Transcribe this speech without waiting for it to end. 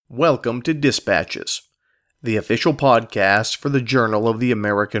Welcome to Dispatches, the official podcast for the Journal of the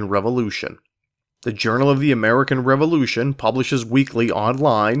American Revolution. The Journal of the American Revolution publishes weekly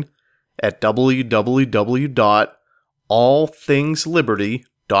online at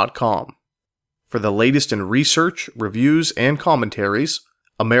www.allthingsliberty.com. For the latest in research, reviews, and commentaries,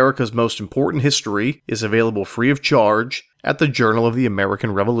 America's most important history is available free of charge at the Journal of the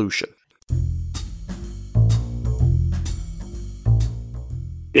American Revolution.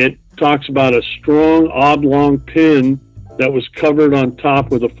 It talks about a strong oblong pin that was covered on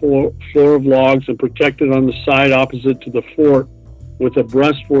top with a floor of logs and protected on the side opposite to the fort with a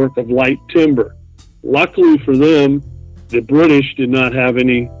breastwork of light timber. Luckily for them, the British did not have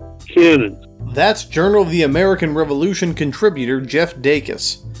any cannons. That's Journal of the American Revolution contributor Jeff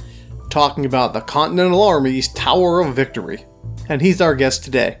Dacus, talking about the Continental Army's Tower of Victory. And he's our guest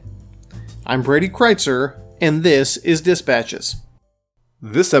today. I'm Brady Kreitzer, and this is Dispatches.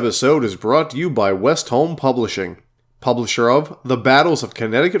 This episode is brought to you by West Home Publishing, publisher of The Battles of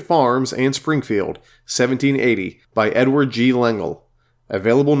Connecticut Farms and Springfield, 1780, by Edward G. Lengel.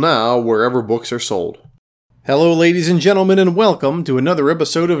 Available now wherever books are sold. Hello, ladies and gentlemen, and welcome to another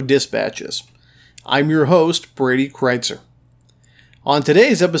episode of Dispatches. I'm your host, Brady Kreitzer. On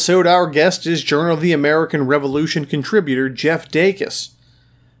today's episode, our guest is Journal of the American Revolution contributor Jeff Dacus,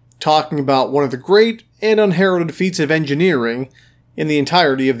 talking about one of the great and unheralded feats of engineering in the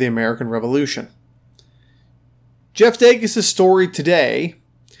entirety of the American Revolution. Jeff Dacus' story today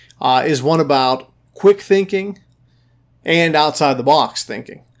is one about quick thinking and outside-the-box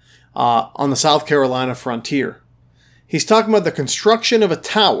thinking on the South Carolina frontier. He's talking about the construction of a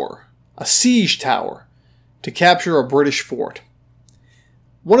tower, a siege tower, to capture a British fort.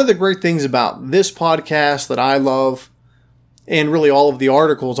 One of the great things about this podcast that I love, and really all of the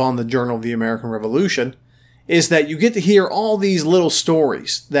articles on the Journal of the American Revolution, is that you get to hear all these little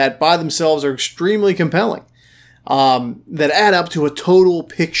stories that by themselves are extremely compelling, that add up to a total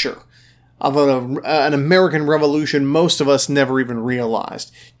picture of an American Revolution most of us never even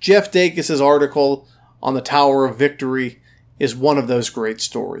realized. Jeff Dacus' article on the Tower of Victory is one of those great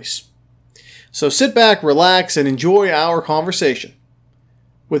stories. So sit back, relax, and enjoy our conversation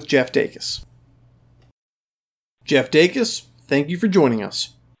with Jeff Dacus. Jeff Dacus, thank you for joining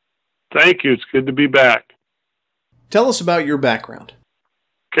us. Thank you. It's good to be back. Tell us about your background.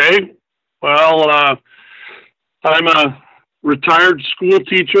 Okay. Well, I'm a retired school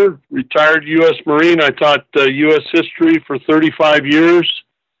teacher, retired U.S. Marine. I taught U.S. history for 35 years,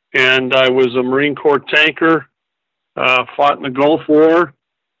 and I was a Marine Corps tanker, fought in the Gulf War.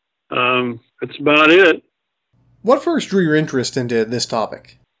 That's about it. What first drew your interest into this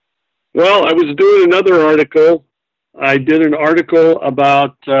topic? Well, I was doing another article. I did an article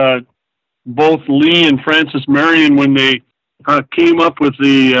about both Lee and Francis Marion when they came up with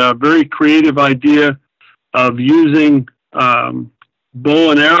the very creative idea of using bow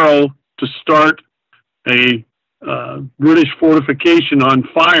and arrow to start a British fortification on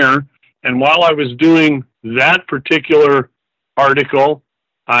fire. And while I was doing that particular article,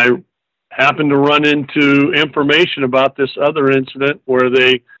 I happened to run into information about this other incident where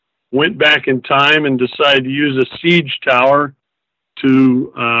they went back in time and decided to use a siege tower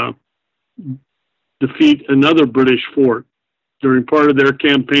to defeat another British fort during part of their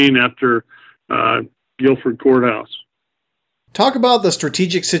campaign after Guilford Courthouse. Talk about the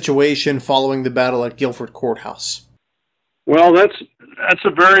strategic situation following the battle at Guilford Courthouse. Well, that's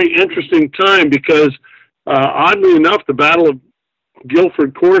a very interesting time because oddly enough, the Battle of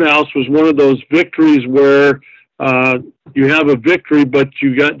Guilford Courthouse was one of those victories where you have a victory, but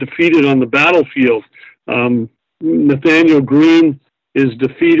you got defeated on the battlefield. Nathaniel Greene is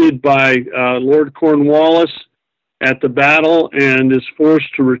defeated by Lord Cornwallis at the battle and is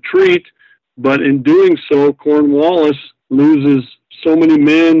forced to retreat. But in doing so, Cornwallis loses so many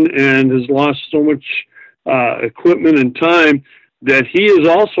men and has lost so much equipment and time that he is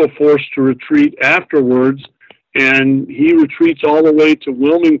also forced to retreat afterwards. And he retreats all the way to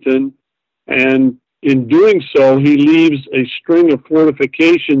Wilmington. And in doing so, he leaves a string of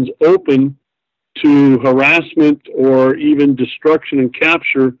fortifications open to harassment or even destruction and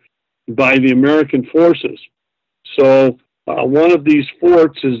capture by the American forces. So one of these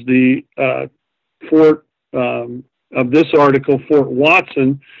forts is the fort of this article, Fort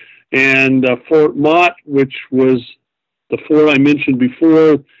Watson, and Fort Mott, which was the fort I mentioned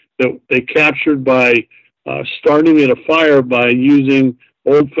before that they captured by starting at a fire by using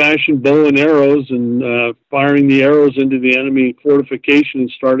old-fashioned bow and arrows and firing the arrows into the enemy fortification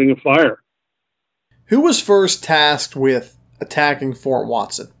and starting a fire. Who was first tasked with attacking Fort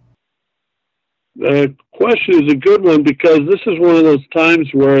Watson? question is a good one, because this is one of those times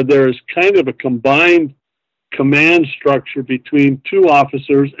where there is kind of a combined command structure between two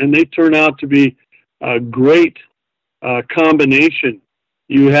officers, and they turn out to be a great combination.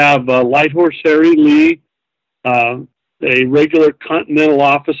 You have Light Horse Harry Lee, a regular Continental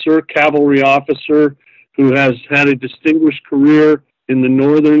officer, cavalry officer, who has had a distinguished career in the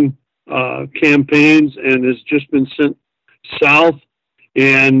northern campaigns and has just been sent south,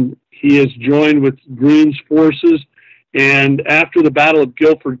 and he has joined with Greene's forces. And after the Battle of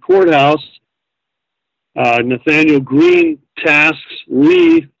Guilford Courthouse, Nathaniel Greene tasks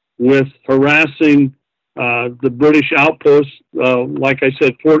Lee with harassing the British outposts, like I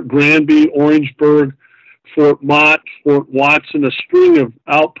said, Fort Granby, Orangeburg, Fort Mott, Fort Watson, a string of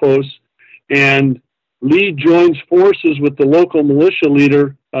outposts. And Lee joins forces with the local militia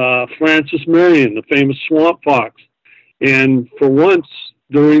leader, Francis Marion, the famous Swamp Fox. And for once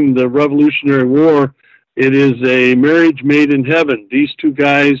during the Revolutionary War, it is a marriage made in heaven. These two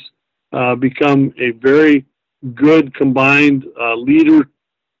guys become a very good combined leader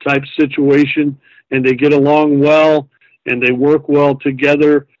type situation, and they get along well, and they work well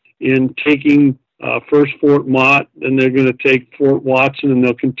together in taking first Fort Mott, and they're going to take Fort Watson, and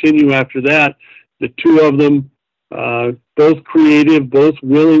they'll continue after that. The two of them, both creative, both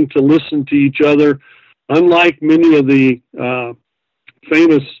willing to listen to each other. Unlike many of the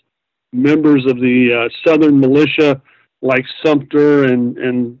famous members of the Southern militia, like Sumter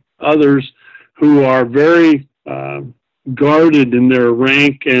and others, who are very guarded in their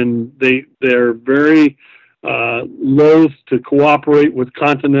rank, and they're very loath to cooperate with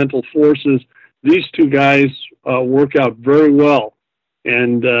Continental forces. These two guys work out very well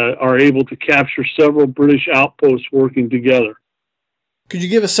and are able to capture several British outposts working together. Could you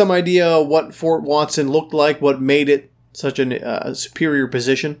give us some idea what Fort Watson looked like, what made it such a superior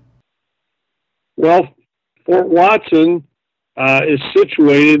position? Well, Fort Watson is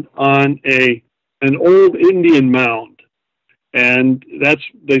situated on an old Indian mound, and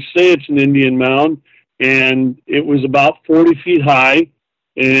they say it's an Indian mound, and it was about 40 feet high,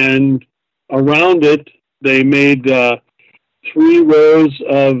 and around it they made 3 rows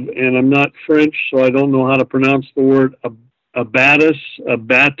of, and I'm not French, so I don't know how to pronounce the word, a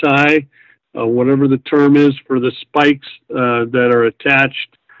bataille, whatever the term is for the spikes that are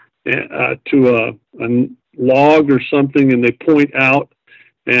attached to a log or something, and they point out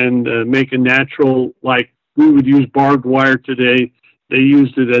and make a natural, like we would use barbed wire today. They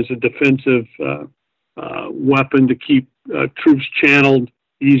used it as a defensive weapon to keep troops channeled,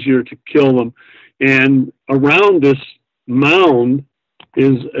 easier to kill them. And around this mound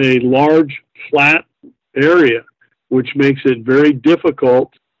is a large flat area, which makes it very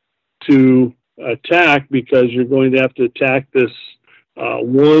difficult to attack, because you're going to have to attack this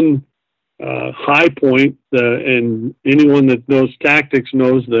one high point, and anyone that knows tactics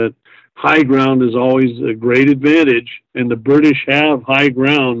knows that high ground is always a great advantage, and the British have high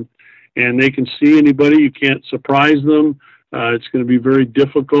ground, and they can see anybody. You can't surprise them. It's going to be very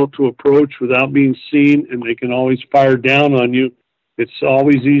difficult to approach without being seen, and they can always fire down on you. It's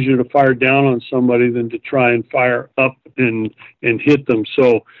always easier to fire down on somebody than to try and fire up and hit them.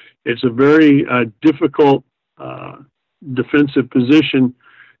 So it's a very difficult defensive position,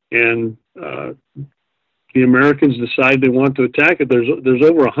 and the Americans decide they want to attack it. There's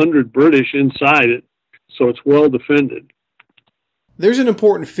over 100 British inside it, so it's well defended. There's an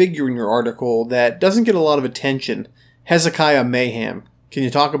important figure in your article that doesn't get a lot of attention, Hezekiah Mayhem. Can you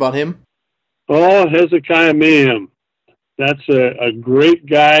talk about him? Oh, Hezekiah Mayhem. That's a great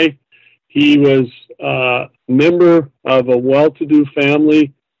guy. He was a member of a well-to-do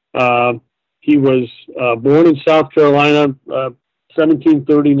family. He was born in South Carolina,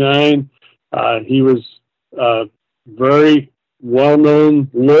 1739. He was a very well-known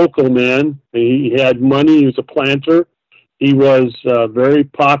local man. He had money. He was a planter. He was very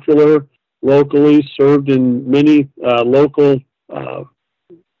popular locally, served in many local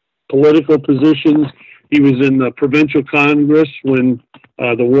political positions. He was in the Provincial Congress when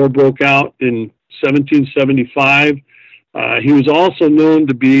the war broke out in 1775. He was also known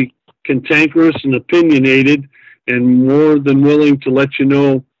to be cantankerous and opinionated, and more than willing to let you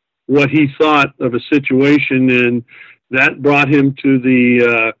know what he thought of a situation, and that brought him to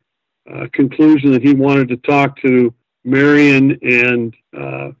the conclusion that he wanted to talk to Marion and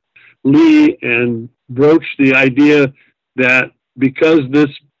Lee and broach the idea that because this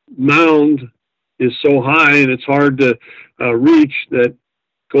mound is so high and it's hard to reach, that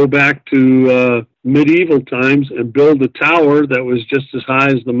go back to medieval times and build a tower that was just as high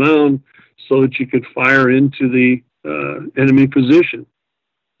as the mound so that you could fire into the enemy position.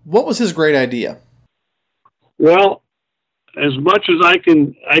 What was his great idea? Well, as much as I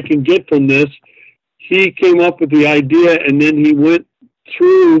can get from this, he came up with the idea, and then he went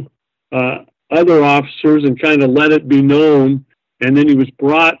through other officers and kind of let it be known, and then he was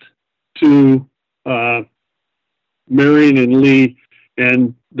brought to Marion and Lee,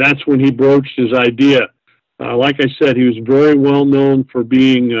 and that's when he broached his idea. Like I said, he was very well known for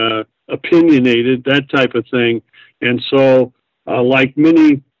being opinionated, that type of thing, and so like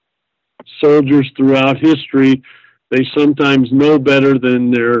many soldiers throughout history, they sometimes know better than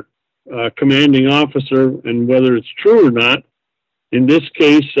their commanding officer, and whether it's true or not. In this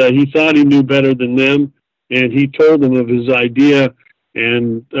case, he thought he knew better than them, and he told them of his idea,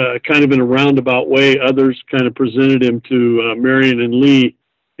 and kind of in a roundabout way, others kind of presented him to Marion and Lee,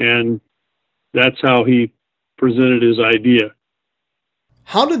 and that's how he presented his idea.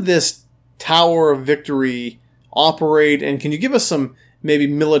 How did this Tower of Victory operate, and can you give us some maybe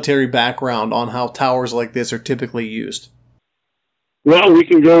military background on how towers like this are typically used? Well, we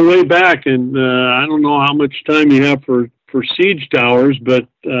can go way back, and I don't know how much time you have for siege towers, but,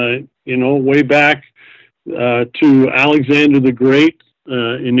 way back to Alexander the Great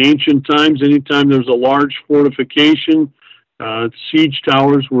in ancient times, anytime there was a large fortification, siege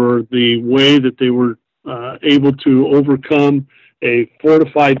towers were the way that they were able to overcome a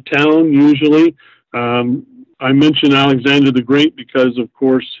fortified town, usually. I mentioned Alexander the Great because, of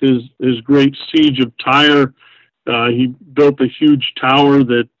course, his great siege of Tyre, he built a huge tower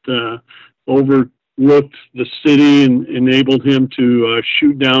that overlooked the city and enabled him to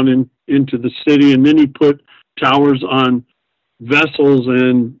shoot down into the city. And then he put towers on vessels,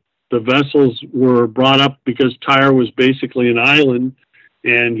 and the vessels were brought up because Tyre was basically an island,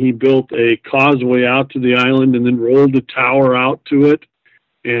 and he built a causeway out to the island and then rolled the tower out to it,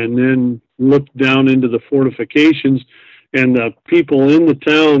 and then looked down into the fortifications, and the people in the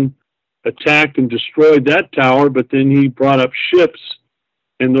town attacked and destroyed that tower, but then he brought up ships,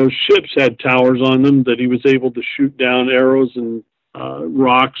 and those ships had towers on them that he was able to shoot down arrows and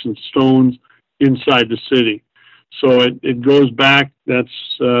rocks and stones inside the city. So it goes back,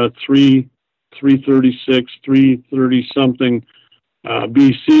 that's 336, 330-something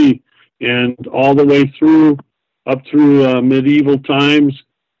BC, and all the way through, up through medieval times.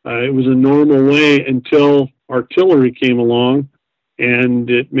 It was a normal way until artillery came along, and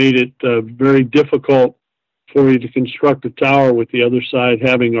it made it very difficult for you to construct a tower with the other side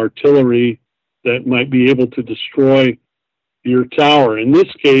having artillery that might be able to destroy your tower. In this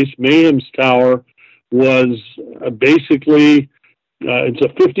case, Mayhem's tower was basically, it's a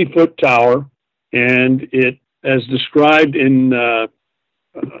 50-foot tower, and it, as described in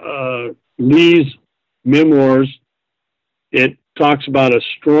Lee's memoirs, it talks about a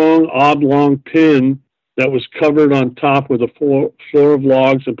strong oblong pin that was covered on top with a floor of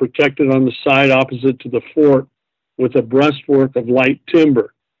logs and protected on the side opposite to the fort with a breastwork of light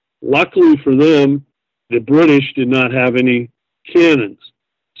timber. Luckily for them, the British did not have any cannons,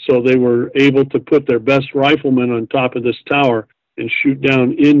 so they were able to put their best riflemen on top of this tower and shoot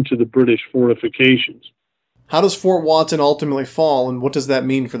down into the British fortifications. How does Fort Watson ultimately fall, and what does that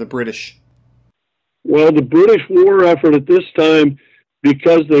mean for the British? Well, the British war effort at this time,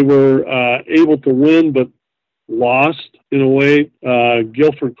 because they were able to win but lost, in a way,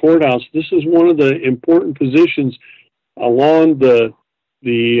 Guilford Courthouse, this is one of the important positions along the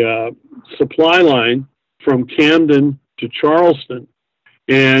supply line from Camden to Charleston.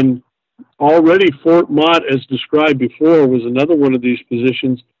 And already Fort Mott, as described before, was another one of these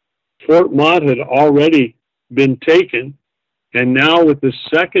positions. Fort Mott had already been taken, and now with the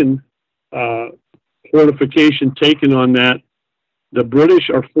second fortification taken on that, the British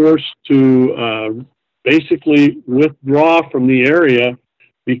are forced to basically withdraw from the area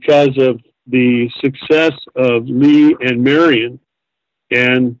because of the success of Lee and Marion.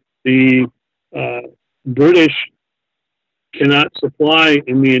 And the British cannot supply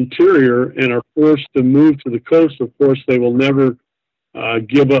in the interior and are forced to move to the coast. Of course, they will never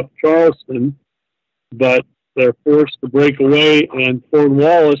give up Charleston, but they're forced to break away, and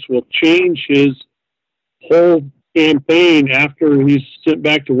Cornwallis will change his whole campaign after he's sent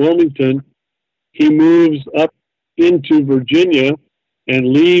back to Wilmington. He moves up into Virginia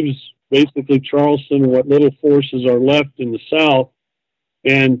and leaves basically Charleston, what little forces are left in the south,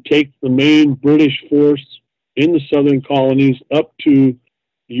 and takes the main British force in the southern colonies up to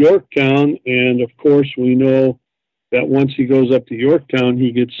Yorktown. And of course, we know that once he goes up to Yorktown,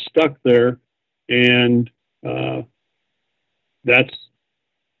 he gets stuck there, and that's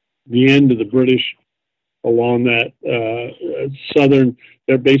the end of the British along that southern.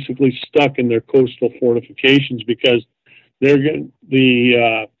 They're basically stuck in their coastal fortifications because the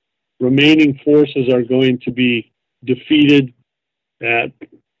remaining forces are going to be defeated at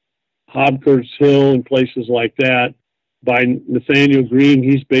Hobkirk's Hill and places like that by Nathaniel Greene.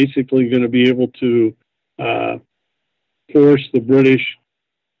 He's basically going to be able to force the British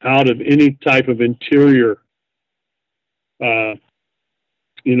out of any type of interior,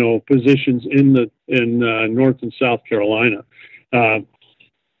 positions in North and South Carolina.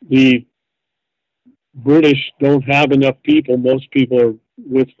 The British don't have enough people. Most people are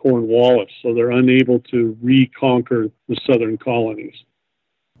with Cornwallis, so they're unable to reconquer the southern colonies.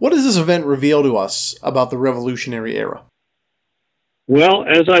 What does this event reveal to us about the Revolutionary Era? Well,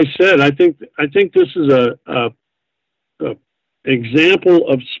 as I said, I think this is a example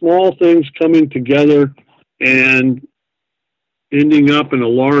of small things coming together and ending up in a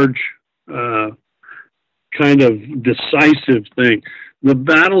large kind of decisive thing. The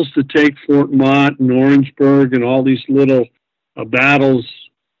battles to take Fort Mott and Orangeburg and all these little battles,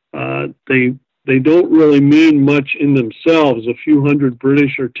 they don't really mean much in themselves. A few hundred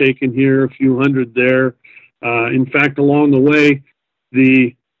British are taken here, a few hundred there. In fact, along the way,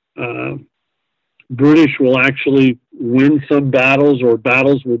 the British will actually win some battles, or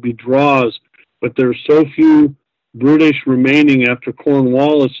battles will be draws, but there's so few British remaining after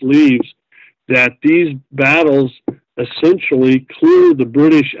Cornwallis leaves that these battles essentially clear the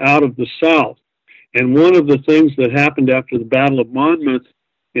British out of the South. And one of the things that happened after the Battle of Monmouth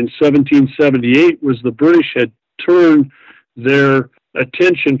in 1778 was the British had turned their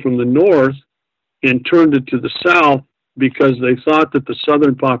attention from the north and turned it to the south because they thought that the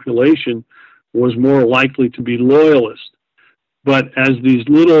southern population was more likely to be loyalist. But as these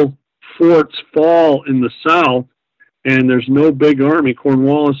little forts fall in the south and there's no big army,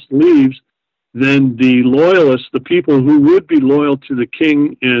 Cornwallis leaves, then the loyalists, the people who would be loyal to the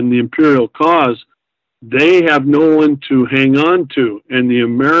king and the imperial cause, they have no one to hang on to. And the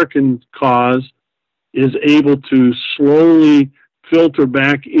American cause is able to slowly filter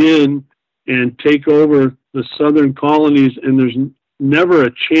back in and take over the southern colonies. And there's never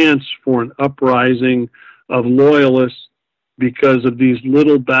a chance for an uprising of loyalists because of these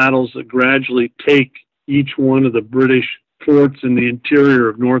little battles that gradually take each one of the British forts in the interior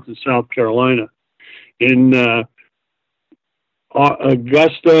of North and South Carolina. In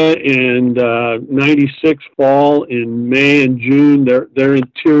Augusta and 96 fall, in May and June, their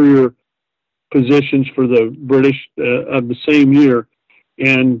interior positions for the British of the same year.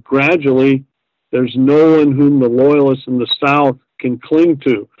 And gradually, there's no one whom the loyalists in the South can cling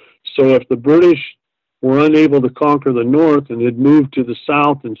to. So if the British were unable to conquer the North and had moved to the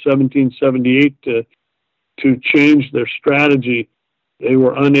South in 1778 to change their strategy, they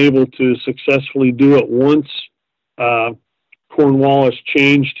were unable to successfully do it once Cornwallis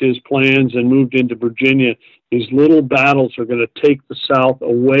changed his plans and moved into Virginia. These little battles are going to take the South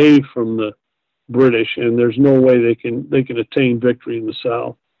away from the British, and there's no way they can attain victory in the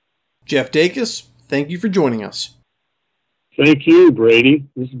South. Jeff Dacus, thank you for joining us. Thank you, Brady.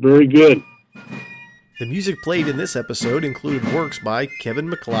 This is very good. The music played in this episode included works by Kevin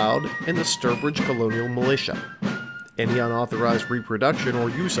MacLeod and the Sturbridge Colonial Militia. Any unauthorized reproduction or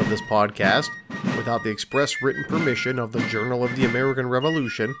use of this podcast, without the express written permission of the Journal of the American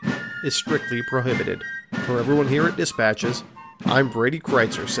Revolution, is strictly prohibited. For everyone here at Dispatches, I'm Brady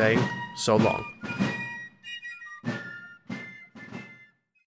Kreitzer saying, so long.